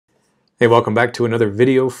Hey, welcome back to another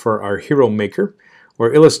video for our heromaker.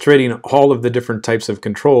 We're illustrating all of the different types of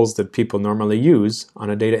controls that people normally use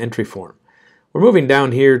on a data entry form. We're moving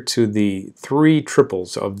down here to the three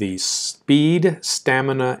triples of the speed,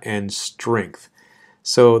 stamina, and strength.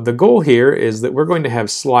 So the goal here is that we're going to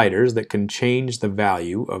have sliders that can change the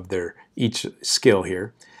value of each skill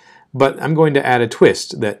here. But I'm going to add a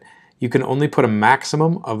twist that you can only put a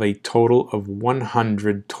maximum of a total of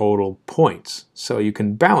 100 total points. So you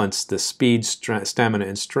can balance the speed, stamina,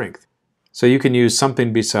 and strength. So you can use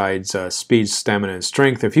something besides speed, stamina, and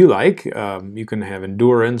strength if you like. You can have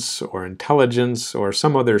endurance or intelligence or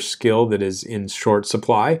some other skill that is in short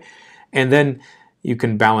supply. And then you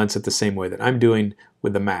can balance it the same way that I'm doing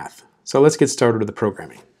with the math. So let's get started with the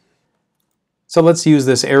programming. So let's use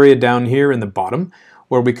this area down here in the bottom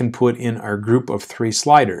where we can put in our group of three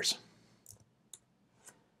sliders.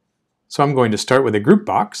 So I'm going to start with a group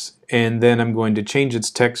box, and then I'm going to change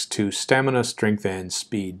its text to stamina, strength, and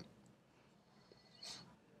speed.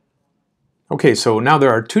 Okay, so now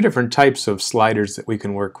there are two different types of sliders that we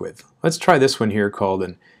can work with. Let's try this one here called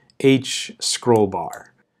an H scroll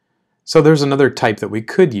bar. So there's another type that we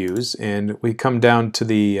could use, and we come down to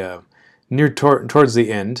the towards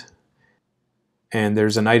the end, and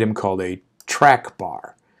there's an item called a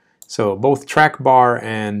trackbar. So both trackbar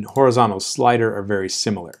and horizontal slider are very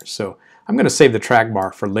similar. So I'm going to save the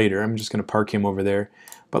trackbar for later. I'm just going to park him over there.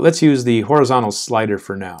 But let's use the horizontal slider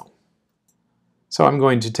for now. So I'm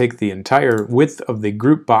going to take the entire width of the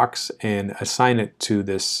group box and assign it to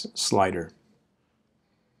this slider.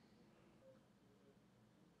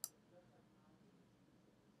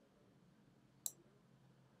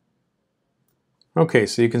 Okay,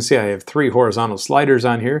 so you can see I have three horizontal sliders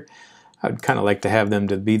on here. I'd kind of like to have them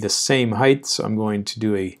to be the same height, so I'm going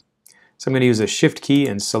to use a shift key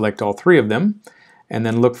and select all three of them, and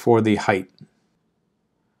then look for the height.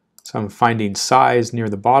 So I'm finding size near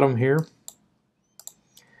the bottom here,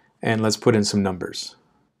 and let's put in some numbers.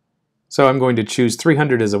 So I'm going to choose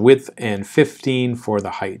 300 as a width and 15 for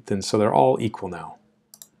the height, and so they're all equal now.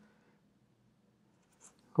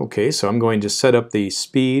 Okay, so I'm going to set up the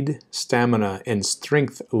speed, stamina, and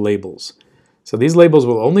strength labels. So these labels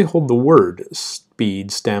will only hold the word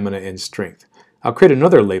speed, stamina, and strength. I'll create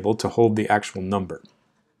another label to hold the actual number.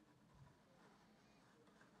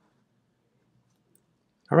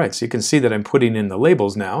 Alright, so you can see that I'm putting in the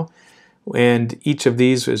labels now, and each of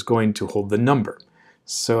these is going to hold the number.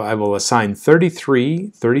 So I will assign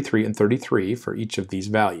 33, 33, and 33 for each of these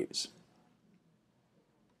values.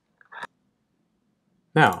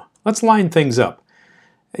 Now, let's line things up.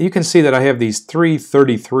 You can see that I have these three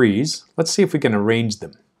 33s. Let's see if we can arrange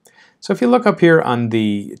them. So if you look up here on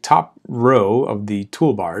the top row of the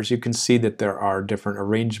toolbars, you can see that there are different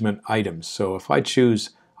arrangement items. So if I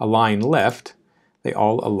choose align left, they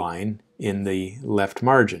all align in the left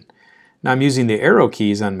margin. Now I'm using the arrow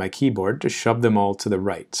keys on my keyboard to shove them all to the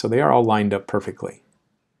right. So they are all lined up perfectly.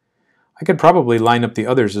 I could probably line up the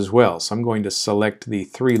others as well. So I'm going to select the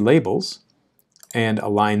three labels and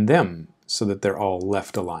align them so that they're all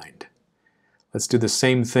left aligned. Let's do the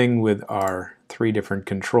same thing with our three different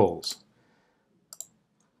controls.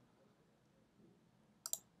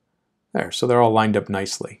 There, so they're all lined up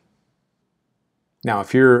nicely. Now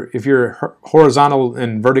if your horizontal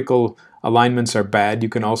and vertical alignments are bad, you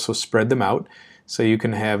can also spread them out. So you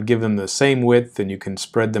can give them the same width, and you can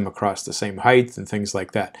spread them across the same height and things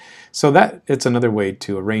like that. So it's another way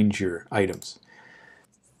to arrange your items.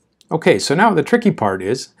 Okay, so now the tricky part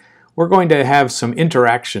is we're going to have some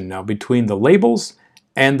interaction now between the labels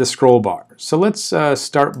and the scroll bar. So let's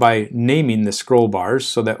start by naming the scroll bars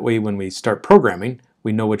so that way when we start programming,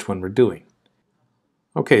 we know which one we're doing.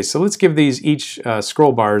 Okay, so let's give each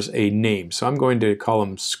scroll bars a name. So I'm going to call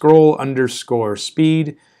them scroll underscore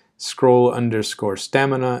speed, scroll underscore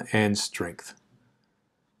stamina, and strength.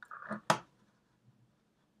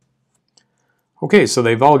 Okay, so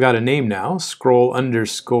they've all got a name now, scroll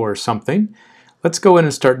underscore something. Let's go in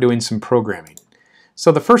and start doing some programming.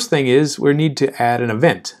 So the first thing is we need to add an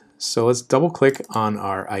event. So let's double click on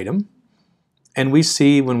our item, and we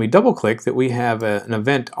see when we double click that we have an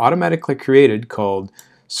event automatically created called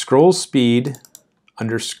scroll speed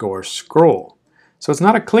underscore scroll. So it's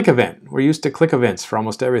not a click event. We're used to click events for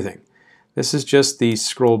almost everything. This is just the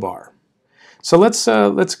scroll bar. So let's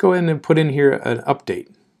go in and put in here an update.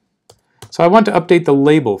 So I want to update the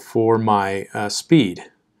label for my speed.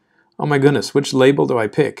 Oh my goodness, which label do I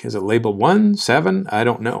pick? Is it label 1, 7? I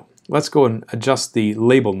don't know. Let's go and adjust the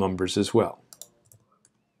label numbers as well.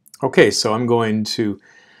 Okay, so I'm going to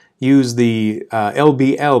use the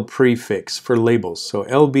LBL prefix for labels. So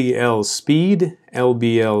LBL speed,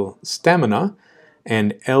 LBL stamina,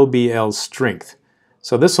 and LBL strength.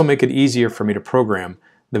 So this will make it easier for me to program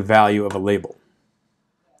the value of a label.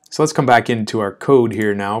 So let's come back into our code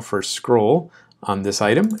here now for scroll on this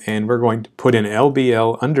item, and we're going to put in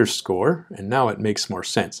LBL underscore, and now it makes more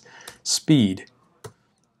sense, speed.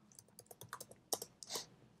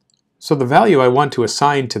 So the value I want to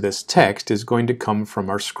assign to this text is going to come from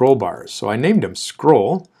our scroll bars. So I named them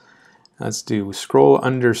scroll. Let's do scroll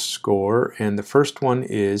underscore, and the first one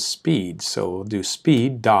is speed. So we'll do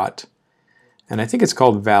speed dot, and I think it's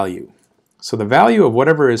called value. So the value of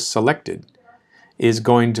whatever is selected is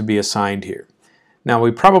going to be assigned here. Now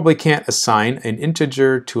we probably can't assign an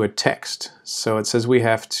integer to a text. So it says we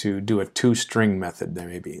have to do a toString method there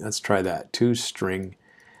maybe. Let's try that, toString.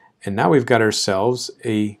 And now we've got ourselves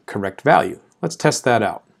a correct value. Let's test that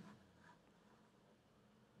out.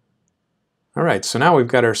 Alright, so now we've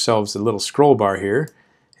got ourselves a little scroll bar here.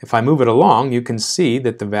 If I move it along, you can see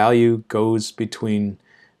that the value goes between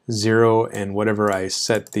 0 and whatever I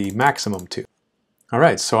set the maximum to.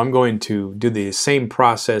 Alright, so I'm going to do the same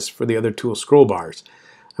process for the other tool scroll bars.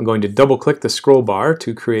 I'm going to double click the scroll bar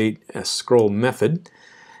to create a scroll method,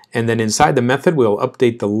 and then inside the method we'll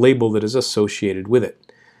update the label that is associated with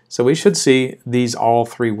it. So we should see these all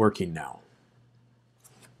three working now.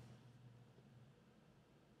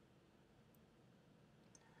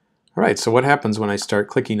 Alright, so what happens when I start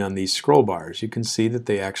clicking on these scroll bars? You can see that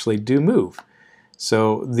they actually do move.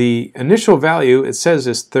 So the initial value it says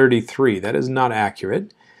is 33. That is not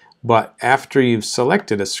accurate, but after you've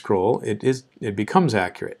selected a scroll, it becomes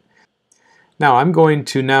accurate. Now I'm going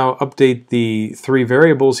to now update the three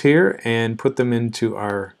variables here and put them into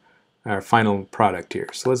our final product here.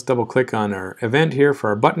 So let's double click on our event here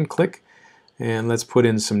for our button click, and let's put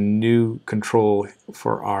in some new control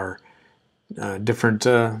for our different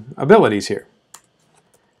abilities here.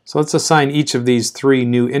 So let's assign each of these three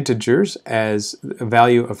new integers as a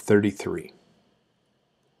value of 33.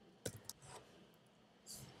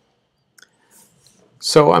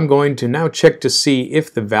 So I'm going to now check to see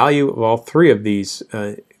if the value of all three of these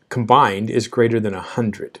combined is greater than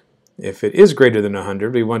 100. If it is greater than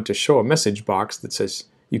 100, we want to show a message box that says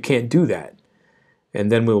you can't do that,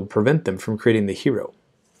 and then we'll prevent them from creating the hero.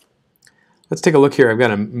 Let's take a look here. I've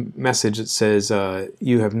got a message that says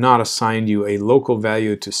you have not assigned you a local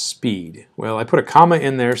value to speed. Well, I put a comma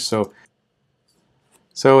in there, so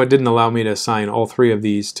it didn't allow me to assign all three of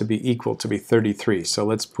these to be equal to be 33. So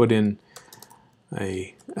let's put in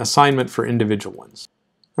a assignment for individual ones.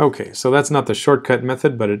 Okay, so that's not the shortcut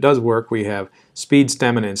method, but it does work. We have speed,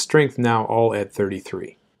 stamina, and strength now all at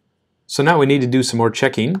 33. So now we need to do some more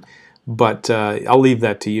checking, but I'll leave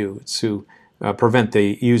that to you to prevent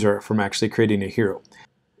the user from actually creating a hero.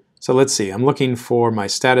 So let's see, I'm looking for my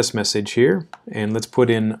status message here, and let's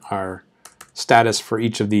put in our status for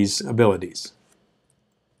each of these abilities.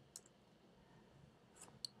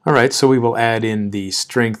 Alright, so we will add in the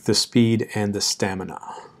strength, the speed, and the stamina.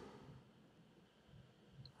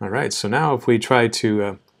 Alright, so now if we try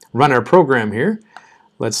to run our program here,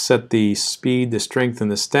 let's set the speed, the strength,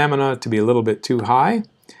 and the stamina to be a little bit too high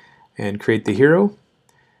and create the hero.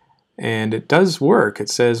 And it does work. It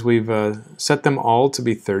says we've set them all to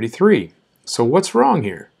be 33. So what's wrong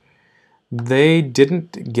here? They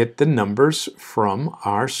didn't get the numbers from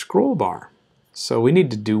our scroll bar. So we need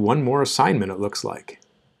to do one more assignment, it looks like.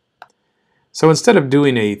 So instead of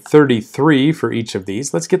doing a 33 for each of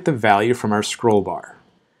these, let's get the value from our scroll bar.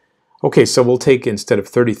 Okay, so we'll take, instead of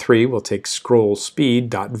 33, we'll take scroll speed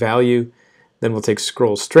dot value, then we'll take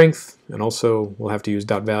scroll strength, and also we'll have to use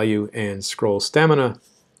dot value, and scroll stamina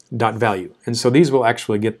dot value. And so these will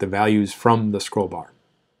actually get the values from the scroll bar.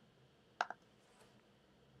 All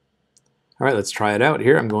right, let's try it out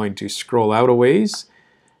here. I'm going to scroll out a ways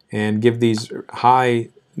and give these high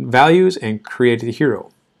values and create a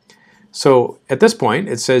hero. So at this point,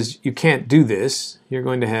 it says you can't do this. You're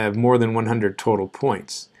going to have more than 100 total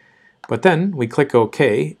points. But then we click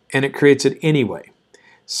OK, and it creates it anyway.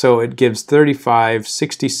 So it gives 35,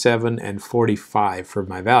 67, and 45 for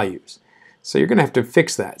my values. So you're going to have to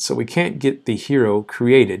fix that. So we can't get the hero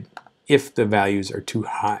created if the values are too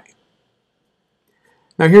high.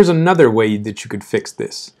 Now here's another way that you could fix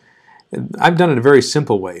this. I've done it a very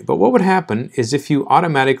simple way, but what would happen is if you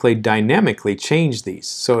automatically dynamically change these.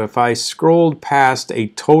 So if I scrolled past a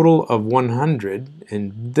total of 100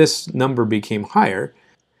 and this number became higher,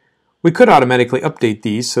 we could automatically update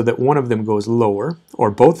these so that one of them goes lower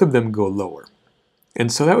or both of them go lower.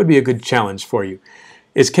 And so that would be a good challenge for you,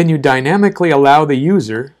 is can you dynamically allow the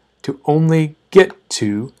user to only get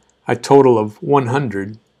to a total of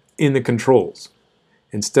 100 in the controls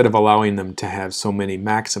instead of allowing them to have so many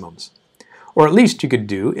maximums. Or at least you could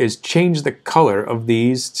do is change the color of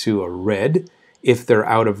these to a red if they're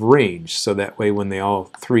out of range. So that way when they all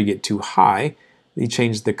three get too high, you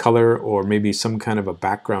change the color or maybe some kind of a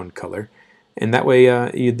background color. And that way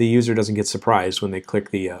the user doesn't get surprised when they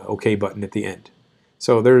click the OK button at the end.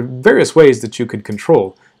 So there are various ways that you could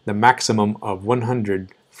control the maximum of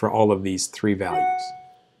 100 for all of these three values.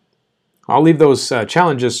 I'll leave those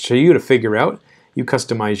challenges to you to figure out. You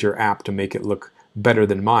customize your app to make it look better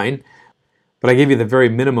than mine. But I gave you the very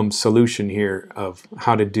minimum solution here of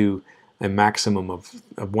how to do a maximum of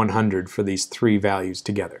 100 for these three values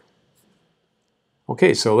together.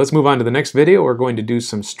 Okay, so let's move on to the next video. We're going to do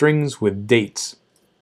some strings with dates.